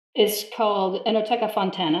It's called Enoteca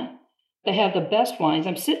Fontana. They have the best wines.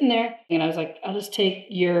 I'm sitting there and I was like, I'll just take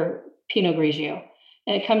your Pinot Grigio.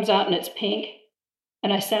 And it comes out and it's pink.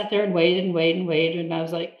 And I sat there and waited and waited and waited. And I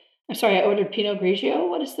was like, I'm sorry, I ordered Pinot Grigio.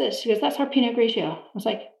 What is this? She goes, that's our Pinot Grigio. I was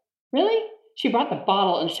like, really? She brought the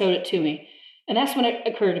bottle and showed it to me. And that's when it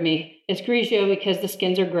occurred to me. It's Grigio because the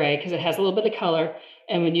skins are gray, because it has a little bit of color.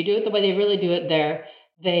 And when you do it the way they really do it there,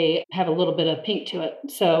 they have a little bit of pink to it.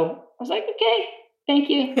 So I was like, okay, thank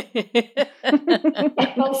you.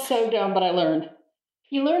 I felt so dumb, but I learned.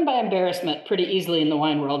 You learn by embarrassment pretty easily in the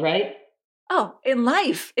wine world, right? Oh, in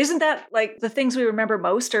life. Isn't that like the things we remember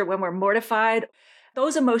most are when we're mortified?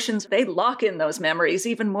 Those emotions, they lock in those memories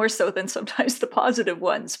even more so than sometimes the positive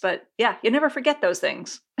ones. But yeah, you never forget those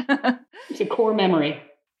things. It's a core memory.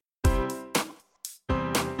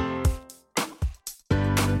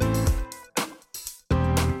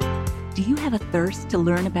 Do you have a thirst to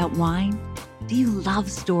learn about wine? Do you love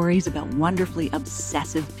stories about wonderfully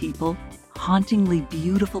obsessive people, hauntingly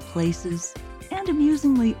beautiful places, and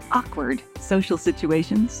amusingly awkward social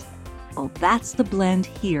situations? Well, that's the blend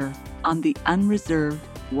here on the Unreserved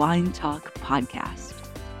Wine Talk podcast.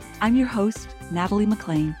 I'm your host, Natalie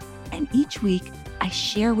MacLean, and each week I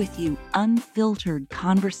share with you unfiltered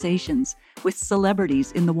conversations with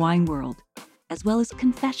celebrities in the wine world, as well as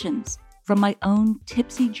confessions from my own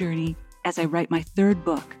tipsy journey as I write my third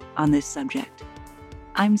book on this subject.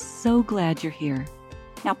 I'm so glad you're here.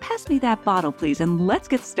 Now pass me that bottle, please, and let's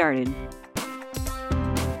get started.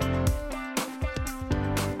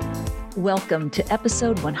 Welcome to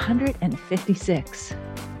episode 156.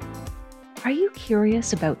 Are you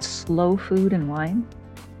curious about slow food and wine?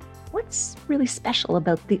 What's really special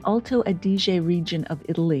about the Alto Adige region of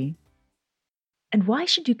Italy? And why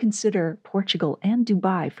should you consider Portugal and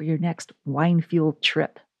Dubai for your next wine-fueled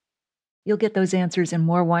trip? You'll get those answers and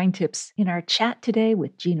more wine tips in our chat today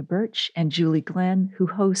with Gina Birch and Julie Glenn, who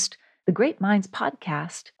host the Great Minds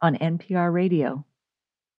podcast on NPR Radio.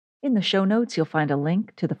 In the show notes, you'll find a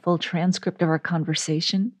link to the full transcript of our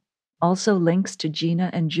conversation, also links to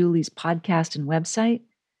Gina and Julie's podcast and website,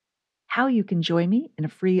 how you can join me in a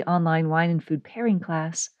free online wine and food pairing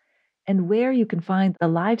class, and where you can find the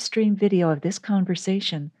live stream video of this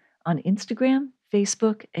conversation on Instagram,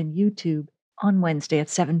 Facebook, and YouTube on Wednesday at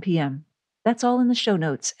 7 p.m. That's all in the show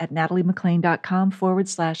notes at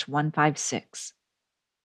nataliemaclean.com/156.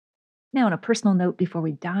 Now, on a personal note before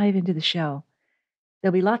we dive into the show,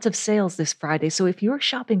 there'll be lots of sales this Friday, so if you're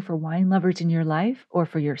shopping for wine lovers in your life or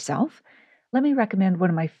for yourself, let me recommend one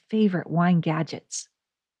of my favorite wine gadgets.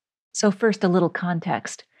 So first, a little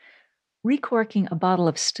context. Recorking a bottle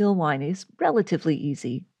of still wine is relatively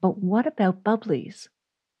easy, but what about bubblies?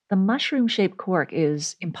 The mushroom-shaped cork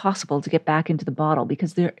is impossible to get back into the bottle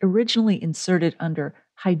because they're originally inserted under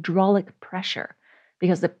hydraulic pressure,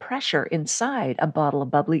 because the pressure inside a bottle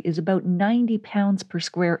of bubbly is about 90 pounds per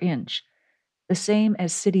square inch, the same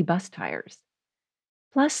as city bus tires.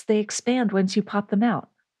 Plus, they expand once you pop them out.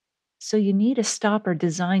 So you need a stopper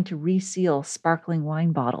designed to reseal sparkling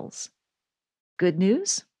wine bottles. Good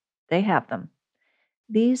news? They have them.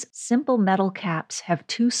 These simple metal caps have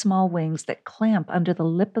two small wings that clamp under the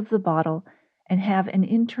lip of the bottle and have an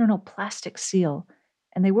internal plastic seal,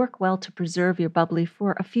 and they work well to preserve your bubbly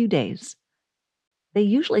for a few days. They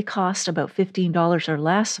usually cost about $15 or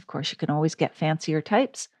less. Of course, you can always get fancier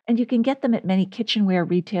types, and you can get them at many kitchenware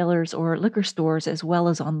retailers or liquor stores as well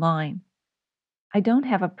as online. I don't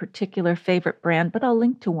have a particular favorite brand, but I'll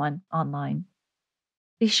link to one online.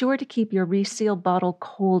 Be sure to keep your resealed bottle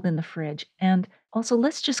cold in the fridge. And also,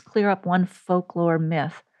 let's just clear up one folklore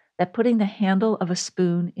myth that putting the handle of a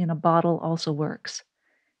spoon in a bottle also works.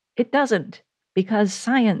 It doesn't, because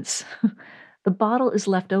science. The bottle is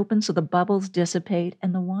left open so the bubbles dissipate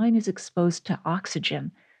and the wine is exposed to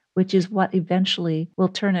oxygen, which is what eventually will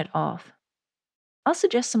turn it off. I'll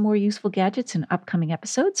suggest some more useful gadgets in upcoming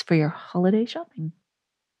episodes for your holiday shopping.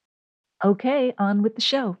 Okay, on with the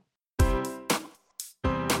show.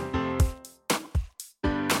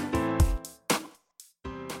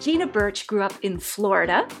 Gina Birch grew up in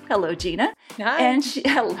Florida. Hello, Gina. Hi. And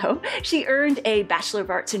she earned a Bachelor of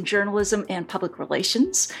Arts in Journalism and Public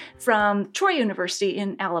Relations from Troy University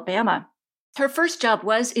in Alabama. Her first job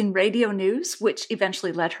was in radio news, which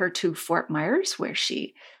eventually led her to Fort Myers, where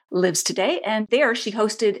she lives today. And there she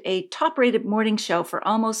hosted a top-rated morning show for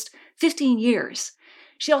almost 15 years.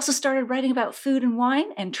 She also started writing about food and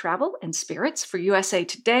wine and travel and spirits for USA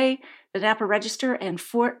Today, the Napa Register, and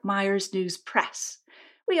Fort Myers News Press.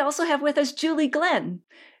 We also have with us Julie Glenn.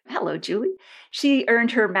 Hello, Julie. She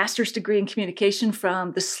earned her master's degree in communication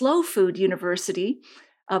from the Slow Food University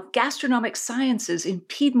of gastronomic sciences in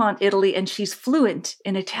Piedmont, Italy, and she's fluent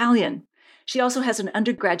in Italian. She also has an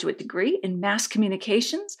undergraduate degree in mass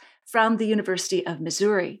communications from the University of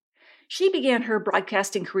Missouri. She began her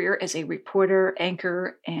broadcasting career as a reporter,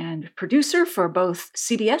 anchor, and producer for both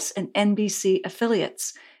CBS and NBC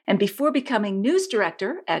affiliates. And before becoming news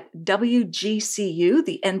director at WGCU,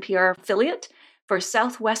 the NPR affiliate for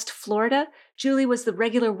Southwest Florida, Julie was the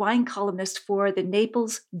regular wine columnist for the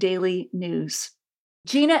Naples Daily News.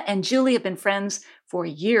 Gina and Julie have been friends for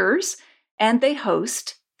years, and they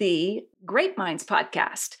host the Great Minds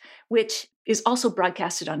podcast, which is also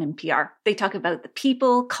broadcasted on NPR. They talk about the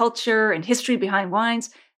people, culture, and history behind wines,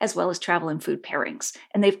 as well as travel and food pairings.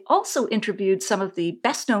 And they've also interviewed some of the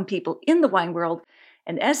best-known people in the wine world.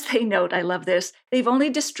 And as they note, I love this, they've only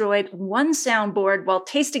destroyed one soundboard while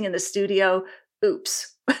tasting in the studio.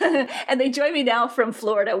 Oops. And they join me now from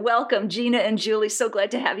Florida. Welcome, Gina and Julie. So glad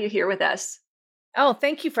to have you here with us. Oh,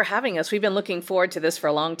 thank you for having us. We've been looking forward to this for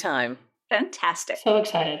a long time. Fantastic. So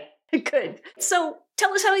excited. Good. So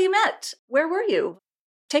tell us how you met. Where were you?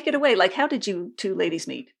 Take it away. Like, how did you two ladies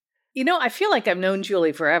meet? You know, I feel like I've known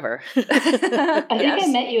Julie forever. I think I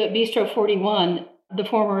met you at Bistro 41, the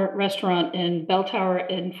former restaurant in Bell Tower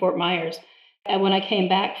in Fort Myers. And when I came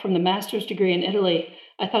back from the master's degree in Italy,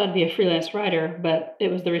 I thought I'd be a freelance writer, but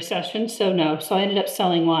it was the recession, so no. So I ended up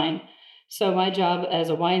selling wine. So my job as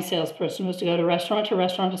a wine salesperson was to go to restaurant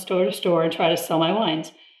to store and try to sell my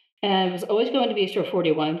wines. And I was always going to Bistro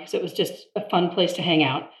 41 because it was just a fun place to hang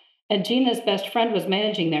out. And Gina's best friend was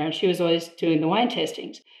managing there, and she was always doing the wine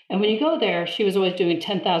tastings. And when you go there, she was always doing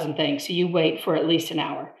 10,000 things, so you wait for at least an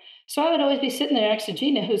hour. So I would always be sitting there next to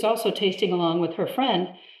Gina, who's also tasting along with her friend,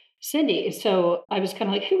 Cindy. So I was kind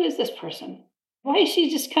of like, who is this person? Why is she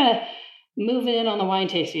just kind of moving in on the wine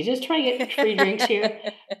tasting? Just trying to get free drinks here.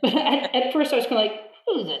 But at first I was kind of like,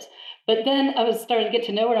 who is this? But then I was starting to get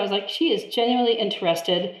to know her, and I was like, she is genuinely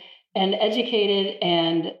interested and educated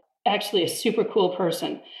and actually a super cool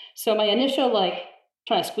person. So my initial,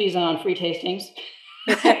 trying to squeeze on free tastings,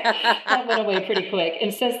 that went away pretty quick.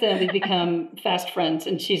 And since then, we've become fast friends,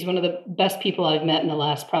 and she's one of the best people I've met in the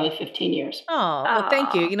last probably 15 years. Oh, well,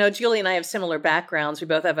 thank you. You know, Julie and I have similar backgrounds. We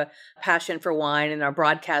both have a passion for wine and our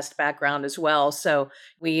broadcast background as well. So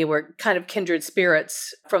we were kind of kindred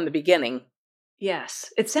spirits from the beginning.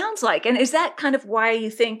 Yes, it sounds like. And is that kind of why you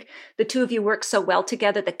think the two of you work so well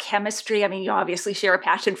together, the chemistry? I mean, you obviously share a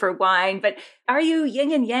passion for wine, but are you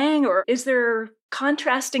yin and yang, or is there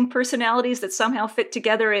contrasting personalities that somehow fit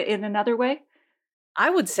together in another way? I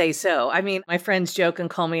would say so. I mean, my friends joke and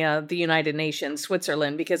call me the United Nations,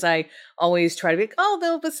 Switzerland, because I always try to be,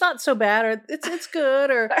 it's not so bad, or it's good,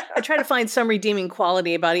 or I try to find some redeeming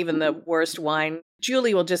quality about even the worst wine.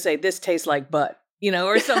 Julie will just say, this tastes like butt.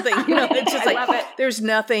 Or something, it's just like, there's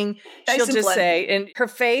nothing she'll just say. And her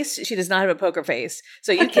face, she does not have a poker face.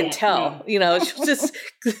 So you can tell, she'll just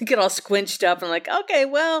get all squinched up and like, okay,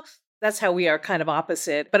 well, that's how we are kind of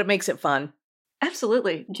opposite, but it makes it fun.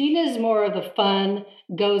 Absolutely. Gina's more of the fun,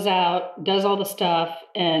 goes out, does all the stuff,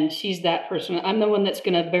 and she's that person. I'm the one that's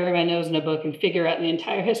going to bury my nose in a book and figure out the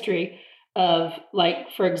entire history of,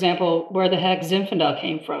 for example, where the heck Zinfandel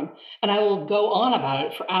came from. And I will go on about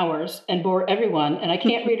it for hours and bore everyone. And I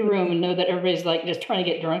can't read a room and know that everybody's just trying to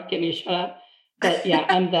get drunk, get me to shut up. But yeah,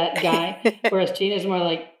 I'm that guy. Whereas Gina's more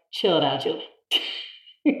like, chill it out, Julie.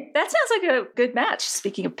 That sounds like a good match,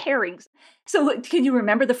 speaking of pairings. So can you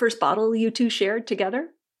remember the first bottle you two shared together,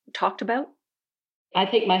 talked about? I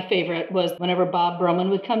think my favorite was whenever Bob Broman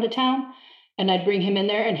would come to town, and I'd bring him in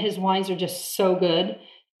there, and his wines are just so good.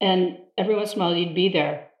 And every once in a while, you'd be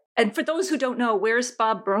there. And for those who don't know, where's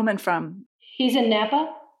Bob Broman from? He's in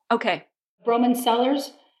Napa. Okay. Broman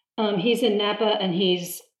Cellars. He's in Napa, and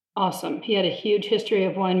he's awesome. He had a huge history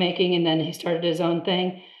of winemaking, and then he started his own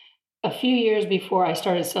thing a few years before I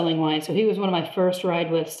started selling wine. So he was one of my first ride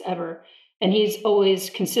withs ever. And he's always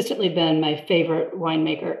consistently been my favorite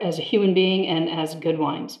winemaker as a human being and as good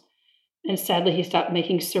wines. And sadly, he stopped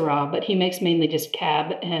making Syrah, but he makes mainly just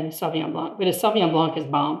Cab and Sauvignon Blanc. But his Sauvignon Blanc is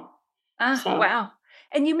bomb. Wow.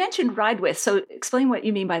 And you mentioned ride with, so explain what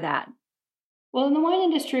you mean by that. Well, in the wine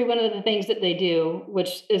industry, one of the things that they do,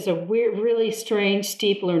 which is a weird, really strange,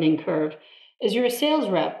 steep learning curve, is you're a sales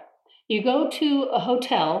rep. You go to a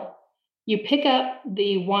hotel, you pick up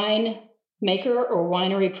the wine maker or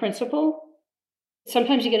winery principal.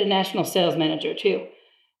 Sometimes you get a national sales manager too,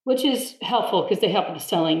 which is helpful because they help with the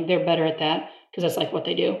selling. They're better at that because that's like what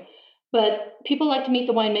they do. But people like to meet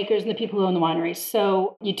the winemakers and the people who own the wineries.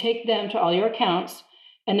 So you take them to all your accounts,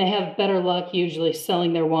 and they have better luck usually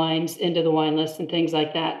selling their wines into the wine list and things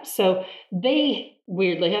like that. So they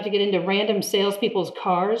weirdly have to get into random salespeople's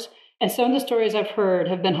cars And some of the stories I've heard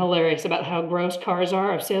have been hilarious about how gross cars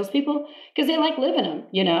are of salespeople because they like live in them,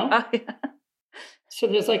 you know? Oh, yeah. So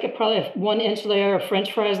there's like probably a 1-inch layer of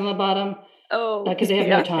French fries on the bottom Oh, because they have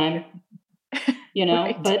yeah. no time, you know?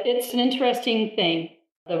 Right. But it's an interesting thing,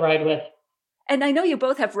 the ride with. And I know you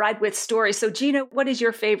both have ride with stories. So Gina, what is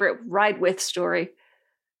your favorite ride with story?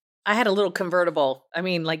 I had a little convertible. I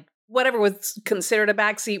mean, like whatever was considered a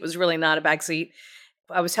backseat was really not a backseat.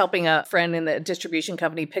 I was helping a friend in the distribution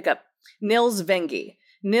company pick up Nils Vengi.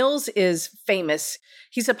 Nils is famous.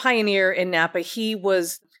 He's a pioneer in Napa. He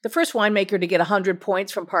was the first winemaker to get 100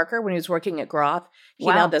 points from Parker when he was working at Groth. He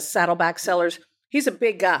now does Saddleback Cellars. He's a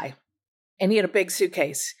big guy, and he had a big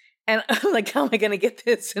suitcase. And I'm like, how am I going to get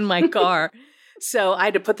this in my car? So I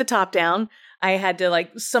had to put the top down. I had to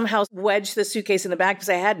like somehow wedge the suitcase in the back because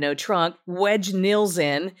I had no trunk, wedge Nils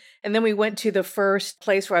in. And then we went to the first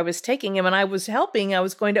place where I was taking him and I was helping. I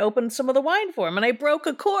was going to open some of the wine for him and I broke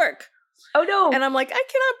a cork. Oh no. And I'm like, I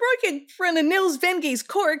cannot break in front of Nils Vengi's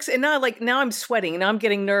corks. And now I'm sweating. Now I'm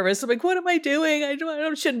getting nervous. I'm like, what am I doing?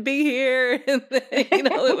 I shouldn't be here. And then,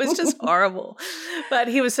 it was just horrible. But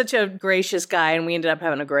he was such a gracious guy and we ended up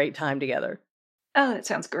having a great time together. Oh, that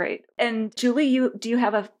sounds great. And Julie, do you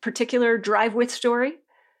have a particular drive with story?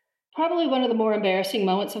 Probably one of the more embarrassing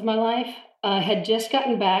moments of my life. I had just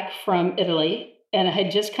gotten back from Italy and I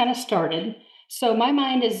had just kind of started. So my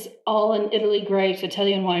mind is all in Italy grapes,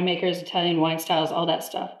 Italian winemakers, Italian wine styles, all that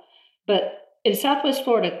stuff. But in Southwest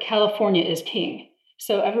Florida, California is king.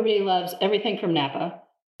 So everybody loves everything from Napa,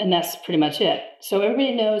 and that's pretty much it. So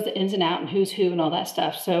everybody knows the ins and outs and who's who and all that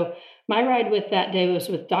stuff. So my ride with that day was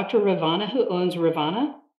with Dr. Ravana, who owns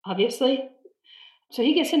Ravana, obviously. So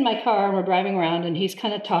he gets in my car and we're driving around and he's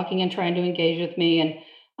kind of talking and trying to engage with me. And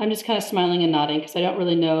I'm just kind of smiling and nodding because I don't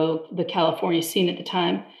really know the California scene at the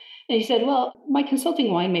time. And he said, well, my consulting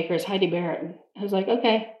winemaker is Heidi Barrett. I was like,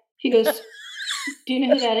 okay. He goes, do you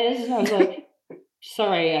know who that is? And I was like,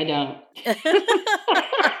 sorry, I don't.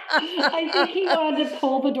 I think he wanted to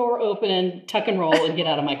pull the door open and tuck and roll and get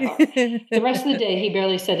out of my car. The rest of the day, he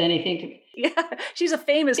barely said anything to me. Yeah, she's a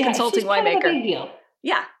famous consulting she's winemaker. Kind of a big deal.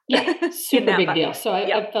 Yeah. Yeah, super big deal. So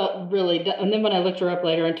I felt really, and then when I looked her up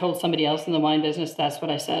later and told somebody else in the wine business, that's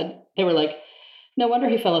what I said. They were like, no wonder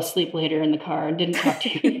he fell asleep later in the car and didn't talk to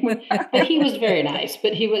you anymore. But he was very nice,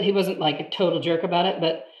 but he wasn't like a total jerk about it,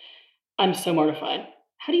 but I'm so mortified.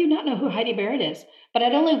 How do you not know who Heidi Barrett is? But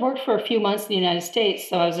I'd only worked for a few months in the United States,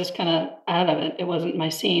 so I was just kind of out of it. It wasn't my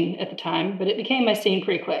scene at the time, but it became my scene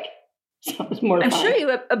pretty quick. So it was mortifying. I'm sure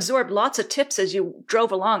you absorbed lots of tips as you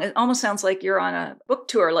drove along. It almost sounds like you're on a book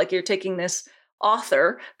tour, like you're taking this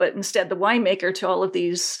author, but instead the winemaker to all of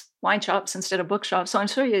these wine shops instead of bookshops. So I'm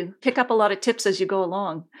sure you pick up a lot of tips as you go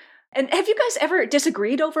along. And have you guys ever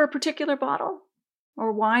disagreed over a particular bottle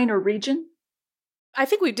or wine or region? I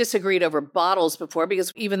think we've disagreed over bottles before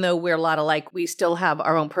because even though we're a lot alike, we still have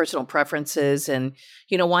our own personal preferences. And,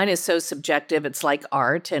 wine is so subjective. It's like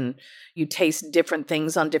art and you taste different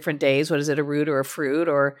things on different days. What is it, a root or a fruit?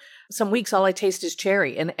 Or some weeks all I taste is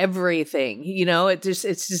cherry and everything, it's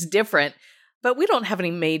just different. But we don't have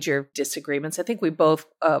any major disagreements. I think we both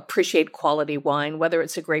appreciate quality wine, whether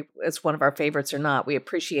it's one of our favorites or not. We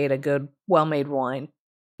appreciate a good, well-made wine.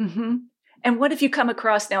 Mm-hmm. And what if you come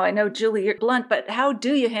across, now I know, Julie, you're blunt, but how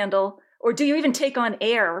do you handle, or do you even take on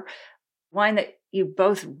air wine that you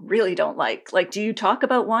both really don't like? Like, do you talk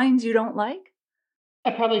about wines you don't like? I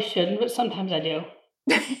probably shouldn't, but sometimes I do.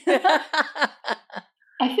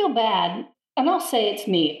 I feel bad. And I'll say it's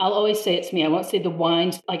me. I'll always say it's me. I won't say the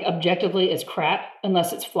wine's like objectively is crap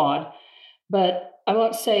unless it's flawed. But I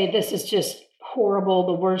won't say this is just horrible,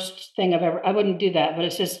 the worst thing I've ever, I wouldn't do that. But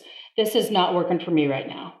it's just, this is not working for me right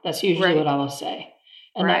now. That's usually what I will say.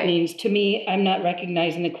 And that means to me, I'm not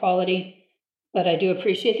recognizing the quality, but I do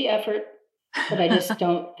appreciate the effort. But I just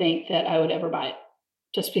don't think that I would ever buy it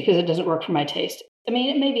just because it doesn't work for my taste. I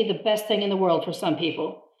mean, it may be the best thing in the world for some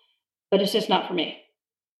people, but it's just not for me.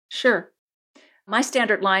 Sure. My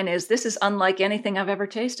standard line is, this is unlike anything I've ever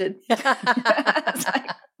tasted. It's like,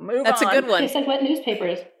 move That's on. a good one. It's like what newspaper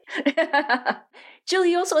is.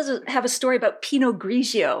 Julie, you also have a story about Pinot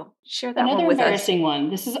Grigio. Share that Another one with us. embarrassing one.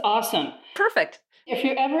 This is awesome. Perfect. If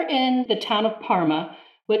you're ever in the town of Parma,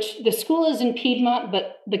 which the school is in Piedmont,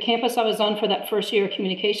 but the campus I was on for that first year of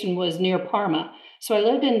communication was near Parma. So I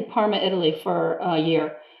lived in Parma, Italy for a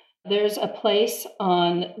year. There's a place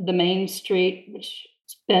on the main street, which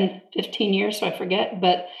it's been 15 years, so I forget,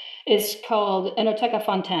 but it's called Enoteca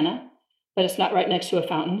Fontana, but it's not right next to a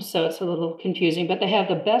fountain, so it's a little confusing. But they have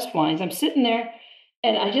the best wines. I'm sitting there,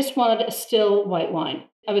 and I just wanted a still white wine.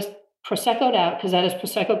 I was Prosecco'd out, because that is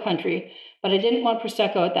Prosecco country, but I didn't want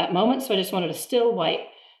Prosecco at that moment, so I just wanted a still white.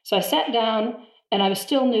 So I sat down and I was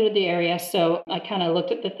still new to the area. So I kind of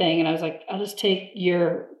looked at the thing and I was like, I'll just take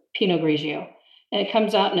your Pinot Grigio. And it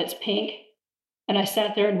comes out and it's pink. And I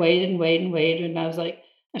sat there and waited and waited and waited. And I was like,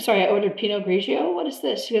 I'm sorry, I ordered Pinot Grigio. What is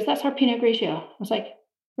this? She goes, that's our Pinot Grigio. I was like,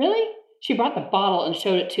 really? She brought the bottle and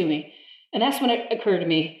showed it to me. And that's when it occurred to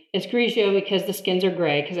me, it's Grigio because the skins are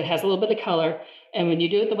gray, because it has a little bit of color. And when you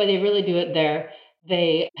do it the way they really do it there,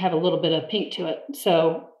 they have a little bit of pink to it.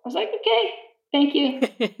 So I was like, okay, thank you.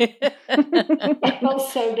 I felt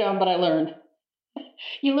so dumb, but I learned.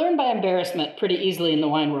 You learn by embarrassment pretty easily in the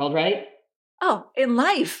wine world, right? Oh, in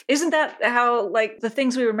life. Isn't that how, like, the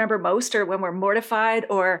things we remember most are when we're mortified,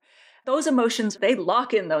 or those emotions, they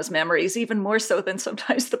lock in those memories even more so than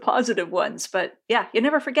sometimes the positive ones. But yeah, you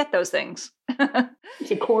never forget those things.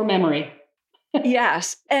 It's a core memory.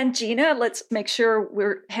 Yes. And Gina, let's make sure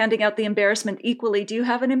we're handing out the embarrassment equally. Do you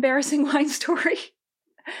have an embarrassing wine story?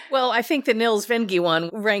 Well, I think the Nils Vinge one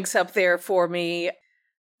ranks up there for me.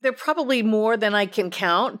 They're probably more than I can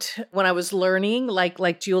count. When I was learning,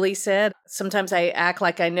 like Julie said, sometimes I act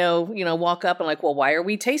like I know, walk up and like, well, why are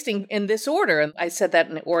we tasting in this order? And I said that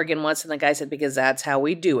in Oregon once, and the guy said, because that's how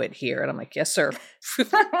we do it here. And I'm like, yes, sir.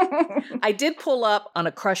 I did pull up on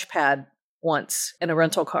a crush pad once in a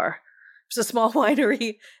rental car. It was a small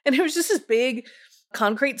winery, and it was just this big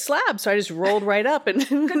concrete slab. So I just rolled right up, and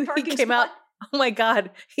he came out. Oh my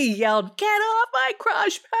God. He yelled, get off my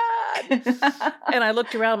crush pad. And I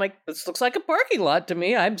looked around, I'm like, this looks like a parking lot to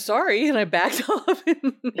me. I'm sorry. And I backed off.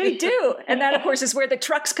 They do. And that, of course, is where the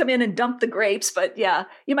trucks come in and dump the grapes. But yeah,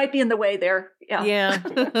 you might be in the way there. Yeah.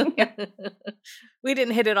 We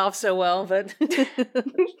didn't hit it off so well, but.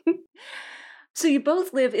 So you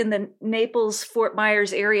both live in the Naples-Fort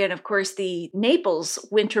Myers area. And of course, the Naples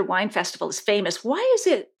Winter Wine Festival is famous. Why is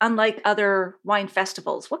it unlike other wine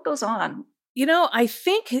festivals? What goes on? I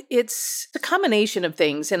think it's a combination of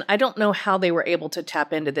things, and I don't know how they were able to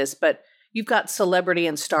tap into this, but you've got celebrity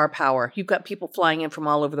and star power. You've got people flying in from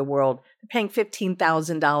all over the world. They're paying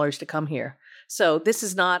 $15,000 to come here. So this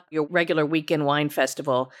is not your regular weekend wine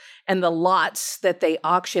festival. And the lots that they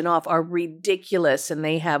auction off are ridiculous, and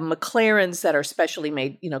they have McLarens that are specially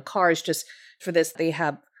made, cars just for this. They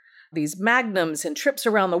have these magnums and trips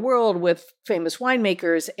around the world with famous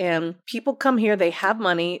winemakers, and people come here, they have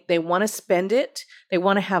money, they want to spend it, they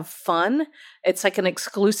want to have fun. It's like an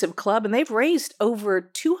exclusive club, and they've raised over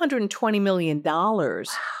 $220 million. Wow.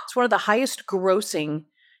 It's one of the highest grossing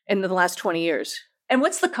in the last 20 years. And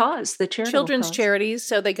what's the cause, the charitable Children's cause? charities.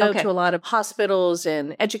 So they go to a lot of hospitals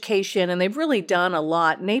and education, and they've really done a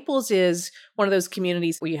lot. Naples is one of those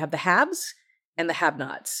communities where you have the haves and the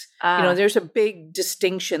have-nots. There's a big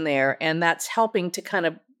distinction there, and that's helping to kind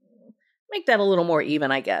of make that a little more even,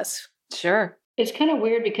 I guess. Sure. It's kind of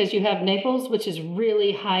weird because you have Naples, which is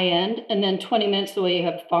really high-end, and then 20 minutes away you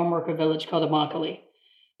have a farm worker village called Immokalee.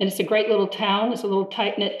 And it's a great little town. It's a little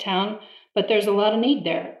tight-knit town, but there's a lot of need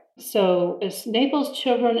there. So it's Naples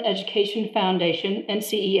Children Education Foundation,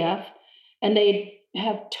 NCEF, and they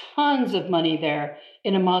have tons of money there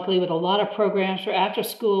in Immokalee with a lot of programs for after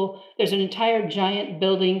school. There's an entire giant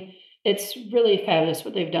building. It's really fabulous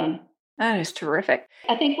what they've done. That is terrific.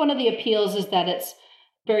 I think one of the appeals is that it's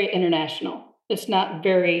very international. It's not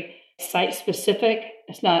very site specific.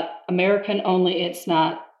 It's not American only. It's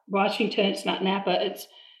not Washington. It's not Napa. It's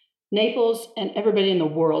Naples, and everybody in the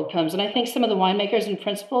world comes. And I think some of the winemakers and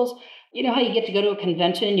principals, you know how you get to go to a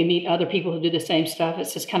convention, you meet other people who do the same stuff.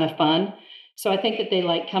 It's just kind of fun. So I think that they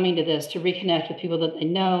like coming to this to reconnect with people that they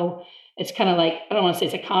know. It's kind of like, I don't want to say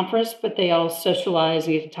it's a conference, but they all socialize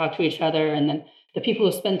and get to talk to each other. And then the people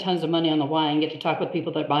who spend tons of money on the wine get to talk with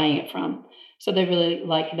people they're buying it from. So they really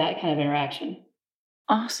like that kind of interaction.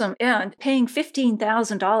 Awesome. Yeah, and paying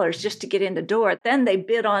 $15,000 just to get in the door. Then they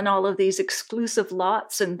bid on all of these exclusive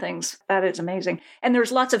lots and things. That is amazing. And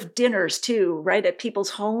there's lots of dinners too, right, at people's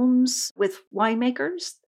homes with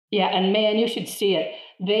winemakers. Yeah, and man, you should see it.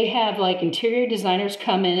 They have like interior designers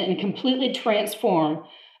come in and completely transform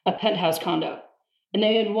a penthouse condo. And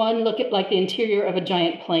they had one look at like the interior of a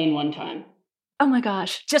giant plane one time. Oh my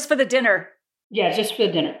gosh, just for the dinner. Yeah, just for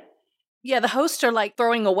the dinner. Yeah, the hosts are like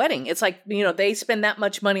throwing a wedding. It's like, they spend that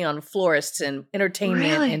much money on florists and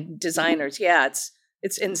entertainment and designers. Yeah,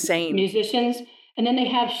 it's insane. Musicians. And then they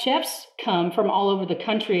have chefs come from all over the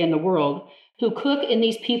country and the world who cook in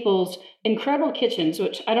these people's incredible kitchens,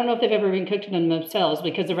 which I don't know if they've ever been cooked in them themselves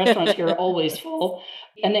because the restaurants here are always full.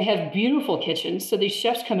 And they have beautiful kitchens. So these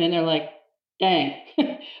chefs come in, they're like, dang.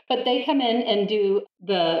 But they come in and do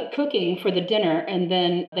the cooking for the dinner, and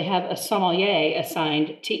then they have a sommelier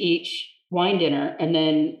assigned to each wine dinner, and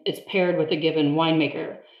then it's paired with a given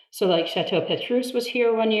winemaker. So like Chateau Petrus was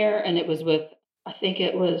here one year, and it was with I think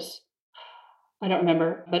it was, I don't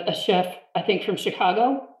remember, but a chef, I think from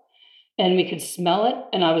Chicago, and we could smell it.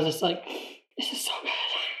 And I was just like, this is so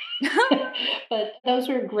good. But those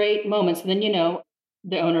were great moments. And then,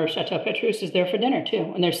 the owner of Chateau Petrus is there for dinner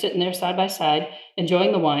too. And they're sitting there side by side,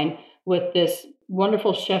 enjoying the wine with this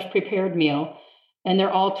wonderful chef prepared meal. And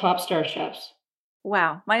they're all top star chefs.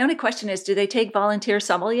 Wow. My only question is, do they take volunteer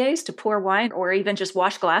sommeliers to pour wine or even just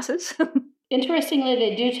wash glasses? Interestingly,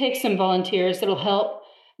 they do take some volunteers that'll help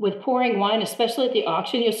with pouring wine, especially at the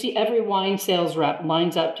auction. You'll see every wine sales rep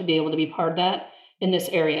lines up to be able to be part of that in this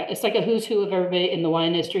area. It's like a who's who of everybody in the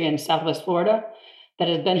wine industry in Southwest Florida that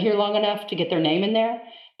has been here long enough to get their name in there.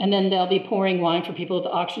 And then they'll be pouring wine for people at the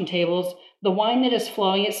auction tables. The wine that is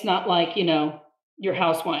flowing, it's not like, your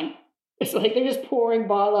house wine. It's like they're just pouring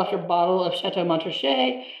bottle after bottle of Chateau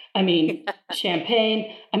Montrachet.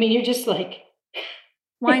 Champagne. You're just like...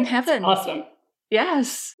 Wine heaven. Awesome.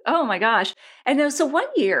 Yes. Oh my gosh. And so one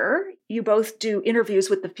year you both do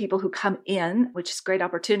interviews with the people who come in, which is a great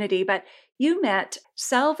opportunity, but you met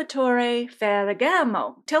Salvatore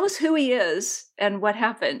Ferragamo. Tell us who he is and what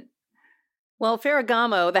happened. Well,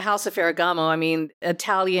 Ferragamo, the House of Ferragamo,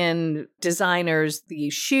 Italian designers,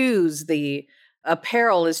 the shoes, the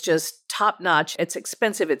apparel is just top notch. It's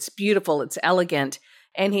expensive. It's beautiful. It's elegant.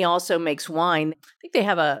 And he also makes wine. I think they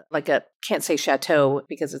have can't say chateau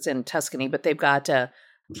because it's in Tuscany, but they've got a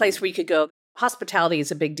place where you could go. Hospitality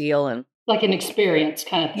is a big deal. And like an experience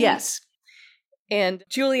kind of thing. Yes. And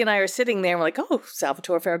Julie and I are sitting there and we're like, oh,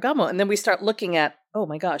 Salvatore Ferragamo. And then we start looking at, oh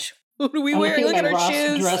my gosh, what are we wearing? Look at our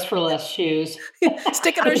shoes. Dress for less shoes.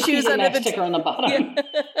 Sticking our shoes under the sticker on the bottom.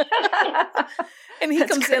 Yeah. And he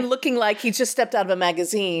comes in looking like he just stepped out of a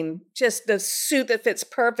magazine, just the suit that fits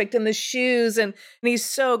perfect and the shoes. And he's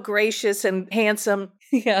so gracious and handsome.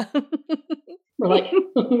 Yeah. We're like,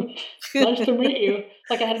 nice to meet you.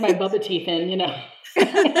 Like I had my Bubba teeth in,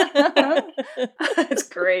 That's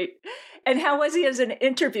great. And how was he as an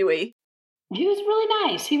interviewee? He was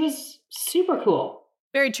really nice. He was super cool.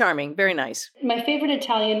 Very charming. Very nice. My favorite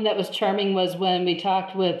Italian that was charming was when we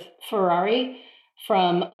talked with Ferrari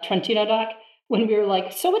from Trentino Dock. When we were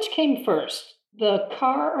like, so which came first, the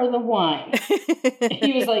car or the wine?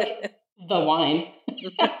 He was like, the wine.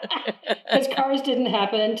 Because cars didn't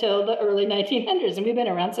happen until the early 1900s, and we've been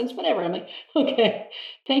around since whenever. I'm like, okay,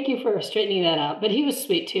 thank you for straightening that out. But he was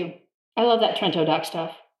sweet, too. I love that Trento Dock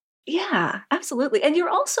stuff. Yeah, absolutely. And you're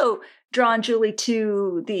also drawn, Julie,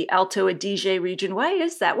 to the Alto Adige region. Why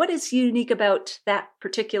is that? What is unique about that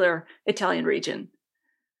particular Italian region?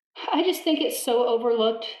 I just think it's so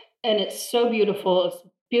overlooked. And it's so beautiful. It's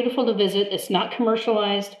beautiful to visit. It's not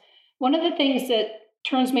commercialized. One of the things that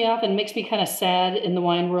turns me off and makes me kind of sad in the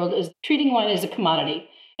wine world is treating wine as a commodity.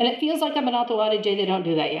 And it feels like I'm an Alto Adige. They don't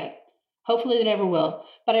do that yet. Hopefully they never will.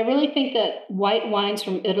 But I really think that white wines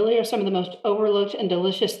from Italy are some of the most overlooked and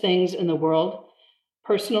delicious things in the world,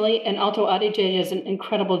 personally. And Alto Adige does an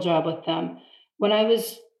incredible job with them. When I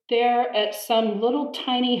was there at some little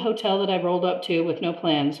tiny hotel that I rolled up to with no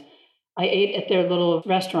plans, I ate at their little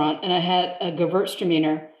restaurant and I had a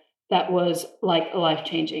Gewürztraminer that was like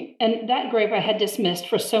life-changing. And that grape I had dismissed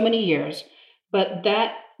for so many years, but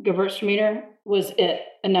that Gewürztraminer was it.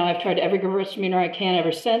 And now I've tried every Gewürztraminer I can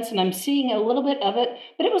ever since, and I'm seeing a little bit of it,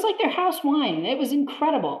 but it was like their house wine. It was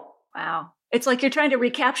incredible. Wow. It's like you're trying to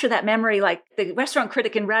recapture that memory, like the restaurant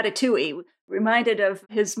critic in Ratatouille, reminded of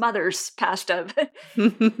his mother's pasta.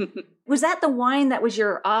 Was that the wine that was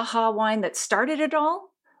your aha wine that started it all?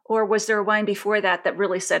 Or was there a wine before that that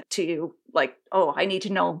really said to you, like, oh, I need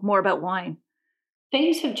to know more about wine?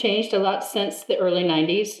 Things have changed a lot since the early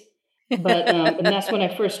 90s. But and that's when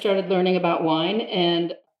I first started learning about wine.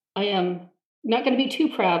 And I am not going to be too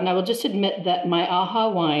proud. And I will just admit that my aha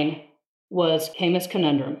wine was Caymus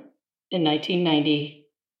Conundrum in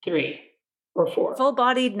 1993 or 4.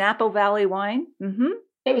 Full-bodied Napa Valley wine. Mm-hmm.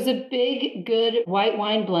 It was a big, good white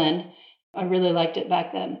wine blend. I really liked it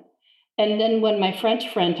back then. And then when my French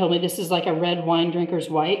friend told me this is like a red wine drinker's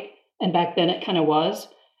white, and back then it kind of was,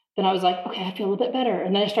 then I was like, okay, I feel a little bit better.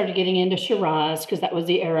 And then I started getting into Shiraz because that was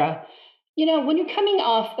the era. When you're coming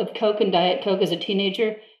off of Coke and Diet Coke as a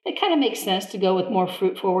teenager, it kind of makes sense to go with more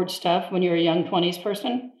fruit-forward stuff when you're a young 20s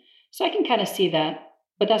person. So I can kind of see that.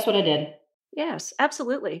 But that's what I did. Yes,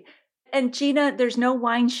 absolutely. And Gina, there's no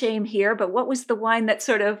wine shame here, but what was the wine that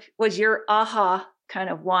sort of was your aha kind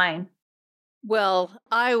of wine? Well,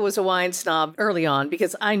 I was a wine snob early on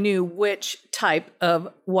because I knew which type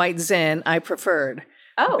of white Zin I preferred.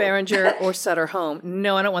 Oh. Beringer or Sutter Home.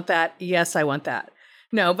 No, I don't want that. Yes, I want that.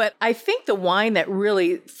 No, but I think the wine that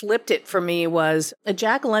really flipped it for me was a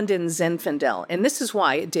Jack London Zinfandel. And this is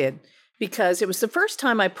why it did. because it was the first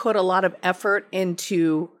time I put a lot of effort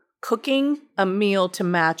into cooking a meal to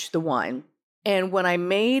match the wine. And when I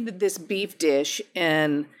made this beef dish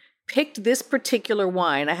and picked this particular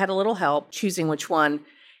wine, I had a little help choosing which one.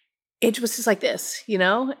 It was just like this,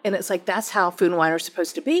 and it's like, that's how food and wine are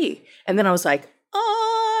supposed to be. And then I was like,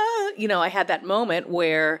 I had that moment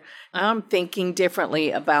where I'm thinking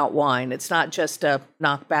differently about wine. It's not just a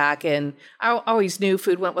knockback. And I always knew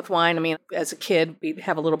food went with wine. I mean, as a kid, we'd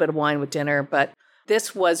have a little bit of wine with dinner, but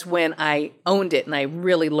this was when I owned it and I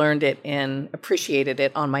really learned it and appreciated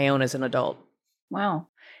it on my own as an adult. Wow.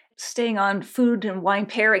 Staying on food and wine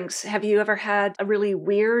pairings, have you ever had a really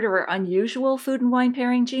weird or unusual food and wine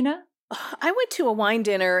pairing, Gina? I went to a wine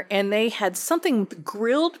dinner and they had something with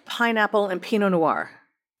grilled pineapple and Pinot Noir.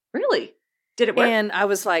 Really? Did it work? And I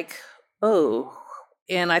was like, oh.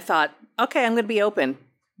 And I thought, okay, I'm going to be open.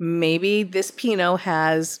 Maybe this Pinot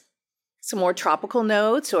has some more tropical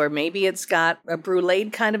notes, or maybe it's got a brulee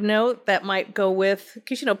kind of note that might go with,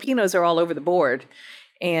 because, Pinots are all over the board.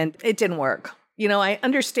 And it didn't work. I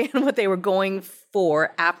understand what they were going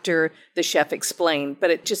for after the chef explained,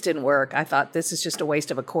 but it just didn't work. I thought, this is just a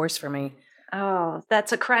waste of a course for me. Oh,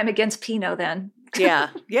 that's a crime against Pinot then. Yeah,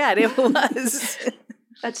 it was.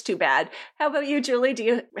 That's too bad. How about you, Julie? Do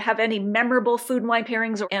you have any memorable food and wine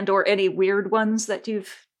pairings or any weird ones that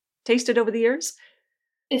you've tasted over the years?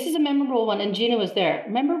 This is a memorable one, and Gina was there.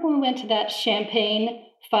 Remember when we went to that champagne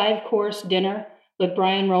 5-course dinner with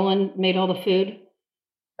Brian Rowland, made all the food?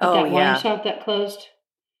 That wine shop that closed?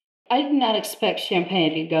 I did not expect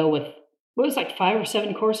champagne to go with, what was it, like 5 or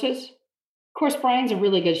 7 courses? Of course, Brian's a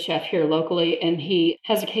really good chef here locally, and he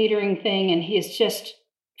has a catering thing, and he is just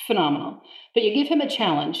phenomenal. But you give him a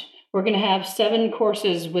challenge. We're going to have 7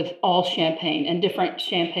 courses with all champagne and different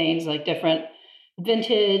champagnes, like different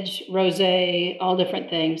vintage, rosé, all different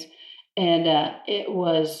things. And it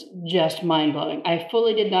was just mind-blowing. I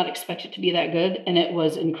fully did not expect it to be that good, and it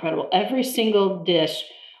was incredible. Every single dish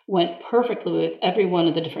went perfectly with every one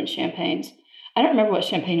of the different champagnes. I don't remember what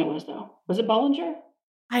champagne it was, though. Was it Bollinger?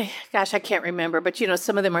 I can't remember. But,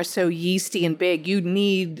 some of them are so yeasty and big. You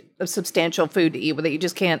need a substantial food to eat with it. You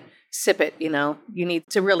just can't sip it, You need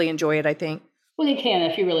to really enjoy it, I think. Well, you can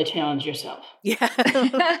if you really challenge yourself. Yeah.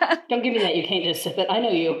 Don't give me that you can't just sip it. I know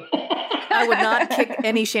you. I would not kick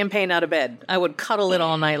any champagne out of bed. I would cuddle it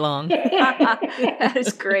all night long. That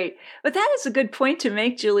is great. But that is a good point to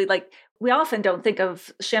make, Julie. Like, we often don't think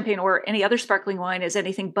of champagne or any other sparkling wine as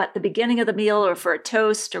anything but the beginning of the meal or for a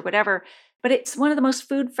toast or whatever. But it's one of the most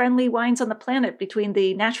food-friendly wines on the planet between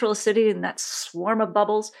the natural acidity and that swarm of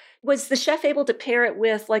bubbles. Was the chef able to pair it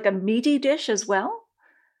with like a meaty dish as well?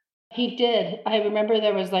 He did. I remember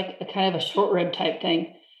there was like a kind of a short rib type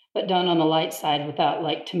thing, but done on the light side without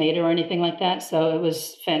like tomato or anything like that. So it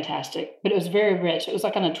was fantastic. But it was very rich. It was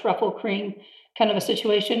like on a truffle cream kind of a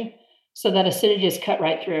situation. So that acidity just cut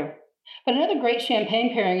right through. But another great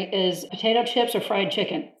champagne pairing is potato chips or fried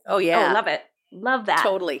chicken. Oh, yeah. Oh, love it. Love that.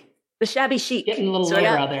 Totally. The shabby chic. Getting a little later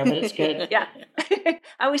out there, but it's good. Yeah.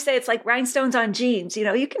 I always say it's like rhinestones on jeans.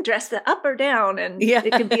 You can dress the up or down and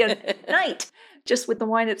it can be a night just with the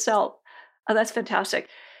wine itself. Oh, that's fantastic.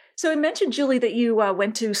 So I mentioned, Julie, that you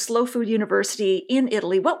went to Slow Food University in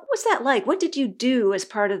Italy. What was that like? What did you do as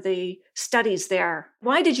part of the studies there?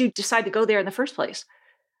 Why did you decide to go there in the first place?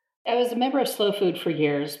 I was a member of Slow Food for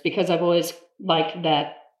years because I've always liked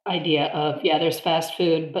that idea of, there's fast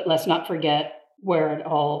food, but let's not forget where it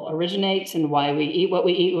all originates and why we eat what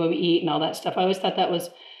we eat when we eat and all that stuff. I always thought that was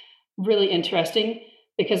really interesting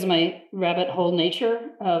because of my rabbit hole nature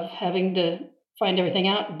of having to find everything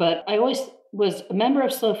out. But I always was a member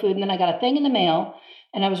of Slow Food, and then I got a thing in the mail,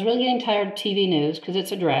 and I was really getting tired of TV news because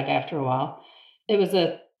it's a drag after a while. It was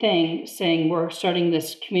a thing saying, we're starting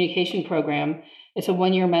this communication program. It's a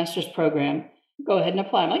 1-year master's program. Go ahead and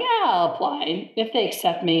apply. I'm like, I'll apply. If they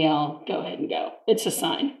accept me, I'll go ahead and go. It's a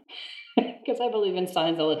sign. Because I believe in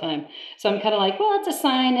signs all the time. So I'm kind of like, well, it's a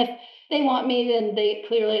sign. If they want me, then they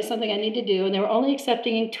clearly it's something I need to do. And they were only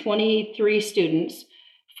accepting 23 students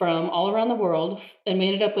from all around the world. And we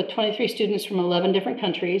ended up with 23 students from 11 different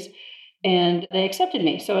countries. And they accepted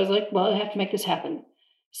me. So I was like, well, I have to make this happen.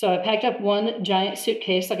 So I packed up one giant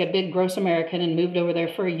suitcase, like a big gross American, and moved over there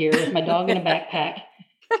for a year with my dog in a backpack.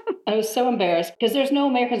 I was so embarrassed because there's no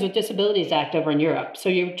Americans with Disabilities Act over in Europe. So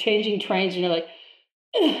you're changing trains and you're like,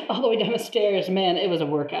 all the way down the stairs. Man, it was a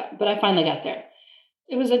workout. But I finally got there.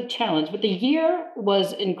 It was a challenge. But the year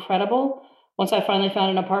was incredible once I finally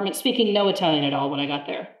found an apartment, speaking no Italian at all when I got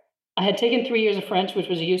there. I had taken 3 years of French, which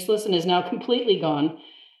was useless and is now completely gone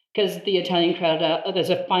because the Italian crowd, there's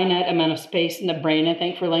a finite amount of space in the brain, I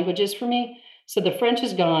think, for languages for me. So the French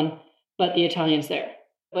is gone, but the Italian's there.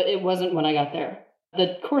 but it wasn't when I got there.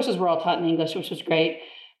 The courses were all taught in English, which was great.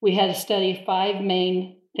 We had to study 5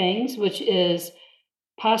 main things, which is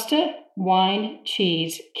pasta, wine,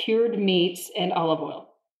 cheese, cured meats, and olive oil.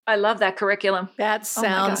 I love that curriculum. That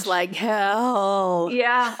sounds like hell.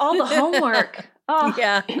 Yeah, all the homework. Oh,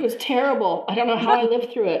 Yeah. It was terrible. I don't know how I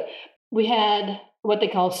lived through it. We had what they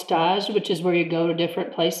call stage, which is where you go to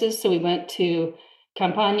different places. So we went to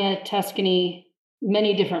Campania, Tuscany,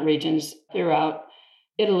 many different regions throughout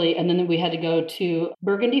Italy. And then we had to go to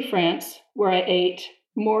Burgundy, France, where I ate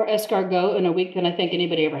more escargot in a week than I think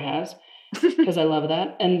anybody ever has, because I love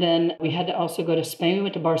that. And then we had to also go to Spain. We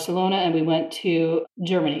went to Barcelona, and we went to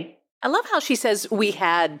Germany. I love how she says we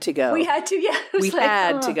had to go. we had to, yeah. It was We like,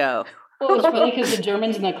 had to go. Well, it was funny because the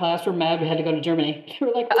Germans in the class were mad we had to go to Germany. They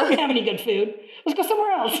were like, we don't have any good food. Let's go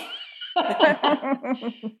somewhere else.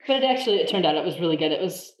 But it turned out it was really good. It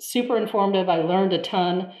was super informative. I learned a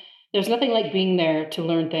ton. There's nothing like being there to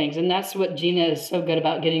learn things. And that's what Gina is so good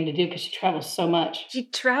about getting to do, because she travels so much. She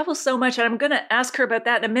travels so much, and I'm going to ask her about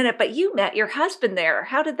that in a minute. But you met your husband there.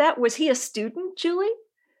 How did that? Was he a student, Julie?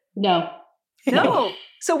 No. No.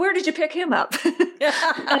 So where did you pick him up?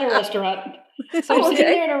 At a restaurant. So I'm sitting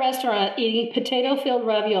there at a restaurant eating potato-filled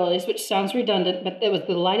raviolis, which sounds redundant, but it was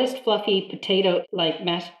the lightest, fluffy potato, like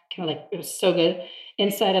mashed, kind of like, it was so good,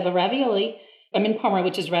 inside of a ravioli. I'm in Parma,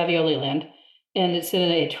 which is ravioli land, and it's in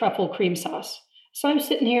a truffle cream sauce. So I'm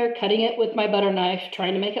sitting here cutting it with my butter knife,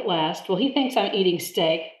 trying to make it last. Well, he thinks I'm eating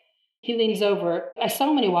steak. He leans over. I saw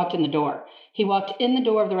him when he walked in the door. He walked in the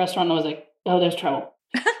door of the restaurant, and I was like, oh, there's trouble.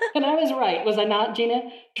 And I was right. Was I not, Gina?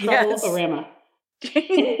 Trouble-orama.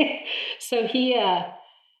 So he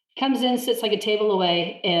comes in, sits like a table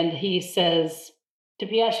away, and he says, "Ti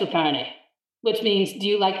piace il carne," which means, do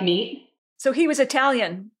you like meat? So he was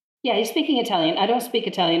Italian. Yeah, he's speaking Italian. I don't speak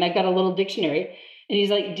Italian. I've got a little dictionary. And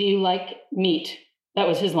he's like, do you like meat? That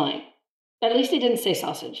was his line. At least he didn't say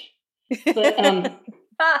sausage. But,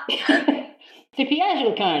 "Ti piace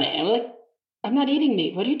il carne." I'm like, I'm not eating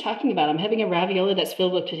meat. What are you talking about? I'm having a ravioli that's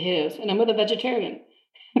filled with potatoes, and I'm with a vegetarian.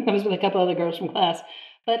 I was with a couple other girls from class.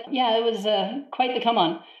 But yeah, it was quite the come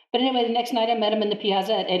on. But anyway, the next night I met him in the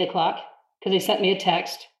Piazza at 8 o'clock, because he sent me a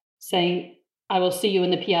text saying, I will see you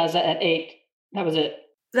in the Piazza at 8. That was it.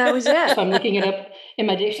 That was it. So I'm looking it up in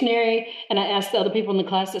my dictionary, and I asked the other people in the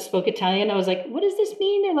class that spoke Italian. I was like, what does this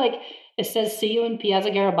mean? They're like, it says see you in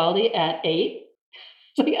Piazza Garibaldi at 8.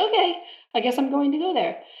 So like, okay, I guess I'm going to go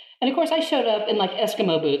there. And of course I showed up in like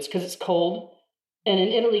Eskimo boots because it's cold. And in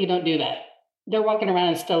Italy, you don't do that. They're walking around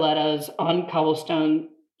in stilettos on cobblestone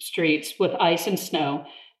streets with ice and snow.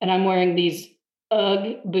 And I'm wearing these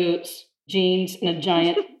Ugg boots, jeans, and a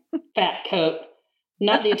giant fat coat.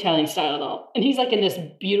 Not the Italian style at all. And he's like in this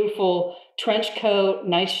beautiful trench coat,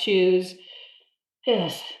 nice shoes.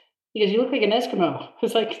 Yes. He goes, you look like an Eskimo. I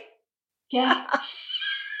was like, yeah.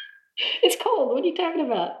 It's cold. What are you talking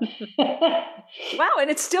about? Wow, and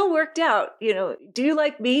it still worked out. You know, do you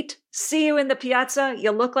like meat? See you in the piazza. You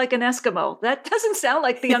look like an Eskimo. That doesn't sound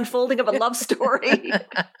like the unfolding of a love story.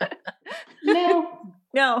 No,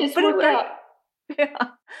 it's but worked out. Yeah. All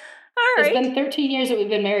right. It's been 13 years that we've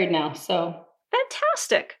been married now, so.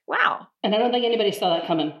 Fantastic. Wow. And I don't think anybody saw that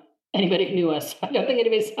coming. Anybody who knew us. I don't think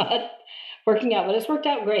anybody saw it working out, but it's worked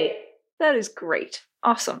out great. That is great.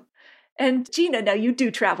 Awesome. And Gina, now you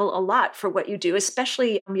do travel a lot for what you do,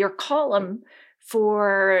 especially your column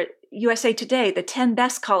for USA Today, the 10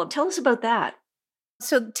 Best column. Tell us about that.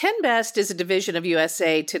 So 10 Best is a division of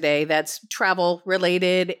USA Today that's travel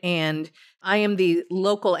related, and I am the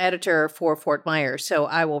local editor for Fort Myers. So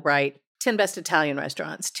I will write 10 best Italian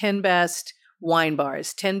restaurants, 10 best wine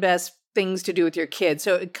bars, 10 best things to do with your kids.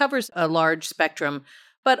 So it covers a large spectrum.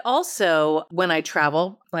 But also, when I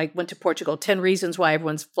travel, like went to Portugal, 10 reasons why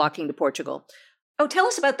everyone's flocking to Portugal. Oh, tell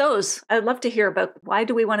us about those. I'd love to hear about why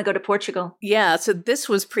do we want to go to Portugal? Yeah, so this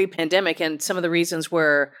was pre-pandemic, and some of the reasons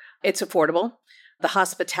were it's affordable, the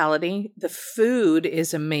hospitality, the food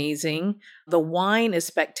is amazing, the wine is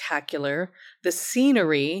spectacular, the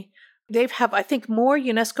scenery. They have, I think, more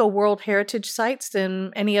UNESCO World Heritage sites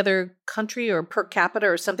than any other country or per capita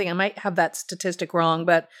or something. I might have that statistic wrong,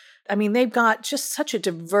 but I mean, they've got just such a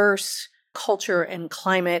diverse culture and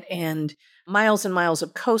climate and miles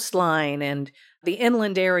of coastline and the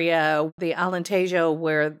inland area, the Alentejo,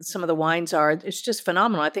 where some of the wines are. It's just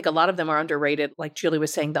phenomenal. I think a lot of them are underrated. Like Julie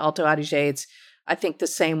was saying, the Alto Adige, it's, I think, the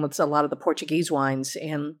same with a lot of the Portuguese wines.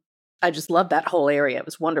 And I just love that whole area. It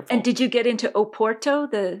was wonderful. And did you get into Oporto,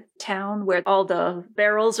 the town where all the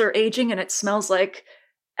barrels are aging and it smells like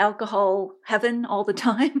alcohol heaven all the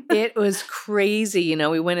time? It was crazy. You know,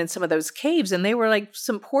 we went in some of those caves and they were like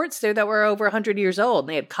some ports there that were over 100 years old and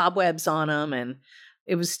they had cobwebs on them. And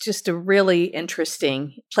it was just a really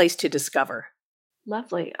interesting place to discover.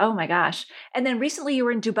 Lovely. Oh my gosh. And then recently you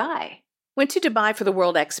were in Dubai. Went to Dubai for the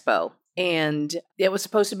World Expo. And it was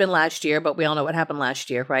supposed to have been last year, but we all know what happened last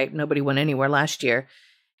year, right? Nobody went anywhere last year.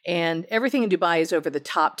 And everything in Dubai is over the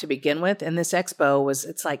top to begin with. And this expo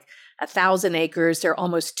it's like 1,000 acres. There are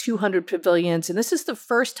almost 200 pavilions. And this is the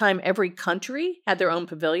first time every country had their own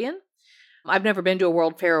pavilion. I've never been to a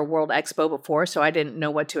World Fair or World Expo before, so I didn't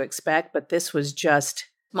know what to expect. But this was just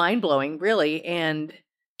mind-blowing, really. And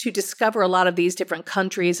to discover a lot of these different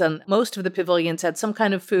countries, and most of the pavilions had some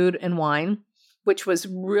kind of food and wine, which was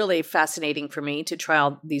really fascinating for me to try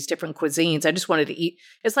all these different cuisines. I just wanted to eat.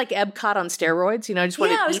 It's like Epcot on steroids. I just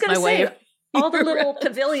wanted to eat my way. All the little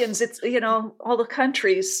pavilions, it's, all the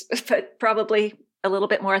countries, but probably a little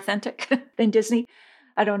bit more authentic than Disney.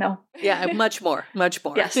 I don't know. Yeah, much more.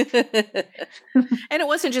 Yes. And it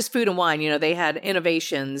wasn't just food and wine. They had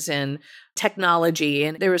innovations and technology,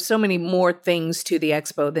 and there were so many more things to the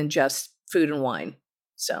expo than just food and wine.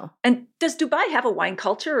 And does Dubai have a wine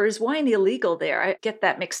culture, or is wine illegal there? I get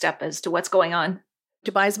that mixed up as to what's going on.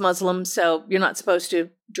 Dubai's Muslim, so you're not supposed to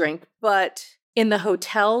drink. But in the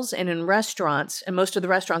hotels and in restaurants, and most of the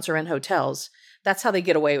restaurants are in hotels, that's how they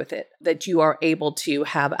get away with it, that you are able to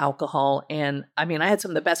have alcohol. And I had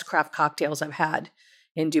some of the best craft cocktails I've had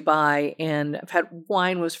in Dubai, and I've had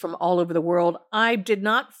wine was from all over the world. I did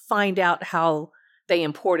not find out how they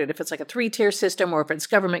import it, if it's like a 3-tier system or if it's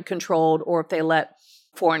government controlled or if they let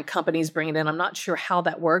foreign companies bring it in. I'm not sure how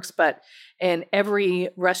that works, but in every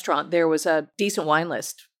restaurant, there was a decent wine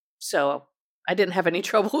list. So I didn't have any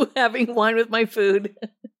trouble having wine with my food.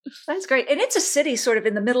 That's great. And it's a city sort of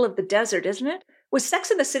in the middle of the desert, isn't it? Was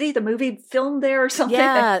Sex and the City, the movie, filmed there or something?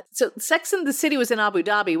 Yeah. So Sex and the City was in Abu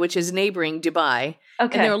Dhabi, which is neighboring Dubai.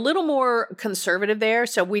 Okay. And they're a little more conservative there.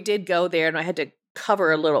 So we did go there, and I had to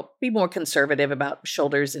be more conservative about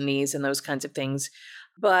shoulders and knees and those kinds of things.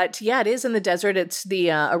 But yeah, it is in the desert. It's the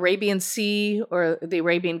Arabian Sea or the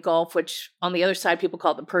Arabian Gulf, which on the other side people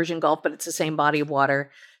call it the Persian Gulf, but it's the same body of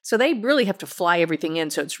water. So they really have to fly everything in.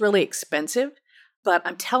 So it's really expensive. But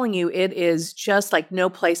I'm telling you, it is just like no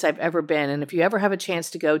place I've ever been. And if you ever have a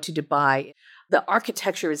chance to go to Dubai, the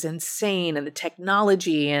architecture is insane, and the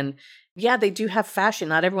technology, and yeah, they do have fashion.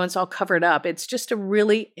 Not everyone's all covered up. It's just a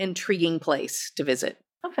really intriguing place to visit.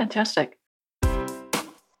 Oh, fantastic.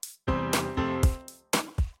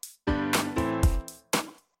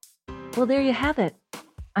 Well, there you have it.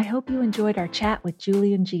 I hope you enjoyed our chat with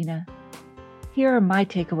Julie and Gina. Here are my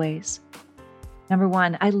takeaways. Number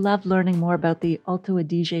 1, I love learning more about the Alto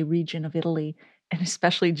Adige region of Italy, and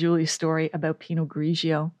especially Julie's story about Pinot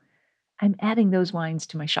Grigio. I'm adding those wines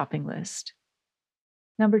to my shopping list.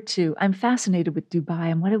 Number 2, I'm fascinated with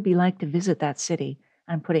Dubai and what it would be like to visit that city.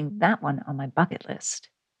 I'm putting that one on my bucket list.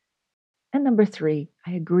 And number 3,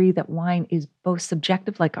 I agree that wine is both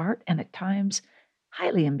subjective like art and at times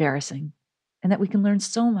highly embarrassing, and that we can learn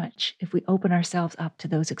so much if we open ourselves up to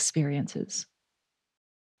those experiences.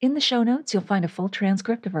 In the show notes, you'll find a full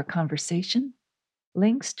transcript of our conversation,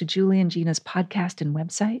 links to Julie and Gina's podcast and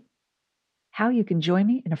website, how you can join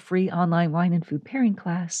me in a free online wine and food pairing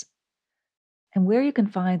class, and where you can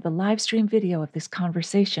find the live stream video of this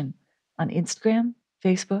conversation on Instagram,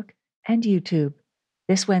 Facebook, and YouTube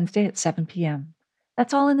this Wednesday at 7 p.m.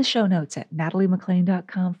 That's all in the show notes at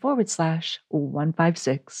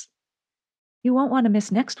nataliemaclean.com/156. You won't want to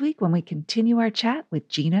miss next week when we continue our chat with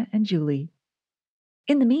Gina and Julie.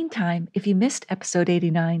 In the meantime, if you missed episode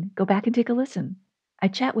 89, go back and take a listen. I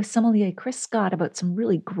chat with sommelier Chris Scott about some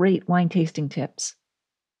really great wine tasting tips.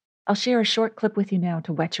 I'll share a short clip with you now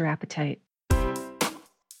to whet your appetite.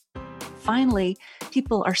 Finally,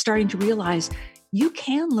 people are starting to realize you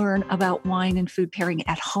can learn about wine and food pairing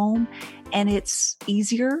at home, and it's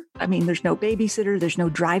easier. There's no babysitter, there's no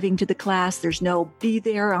driving to the class, there's no be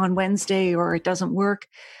there on Wednesday or it doesn't work.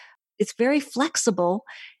 It's very flexible,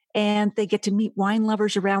 and they get to meet wine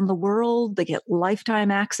lovers around the world. They get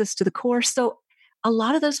lifetime access to the course. So a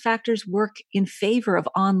lot of those factors work in favor of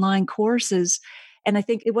online courses. And I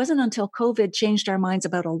think it wasn't until COVID changed our minds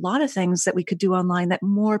about a lot of things that we could do online that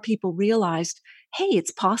more people realized, hey,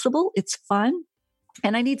 it's possible, it's fun,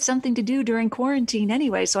 and I need something to do during quarantine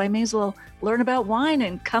anyway, so I may as well learn about wine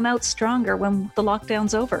and come out stronger when the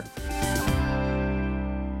lockdown's over.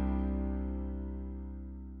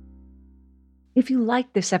 If you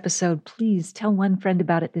liked this episode, please tell one friend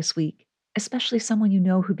about it this week, especially someone you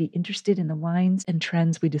know who'd be interested in the wines and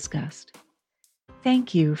trends we discussed.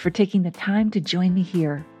 Thank you for taking the time to join me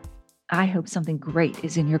here. I hope something great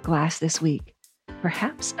is in your glass this week.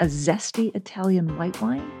 Perhaps a zesty Italian white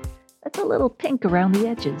wine that's a little pink around the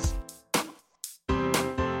edges.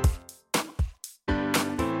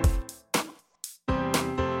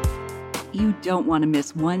 don't want to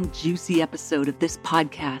miss one juicy episode of this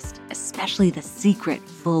podcast, especially the secret,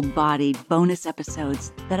 full-bodied bonus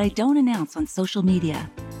episodes that I don't announce on social media.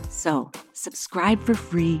 So subscribe for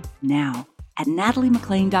free now at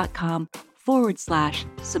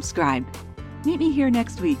nataliemclean.com/subscribe. Meet me here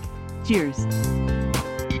next week. Cheers.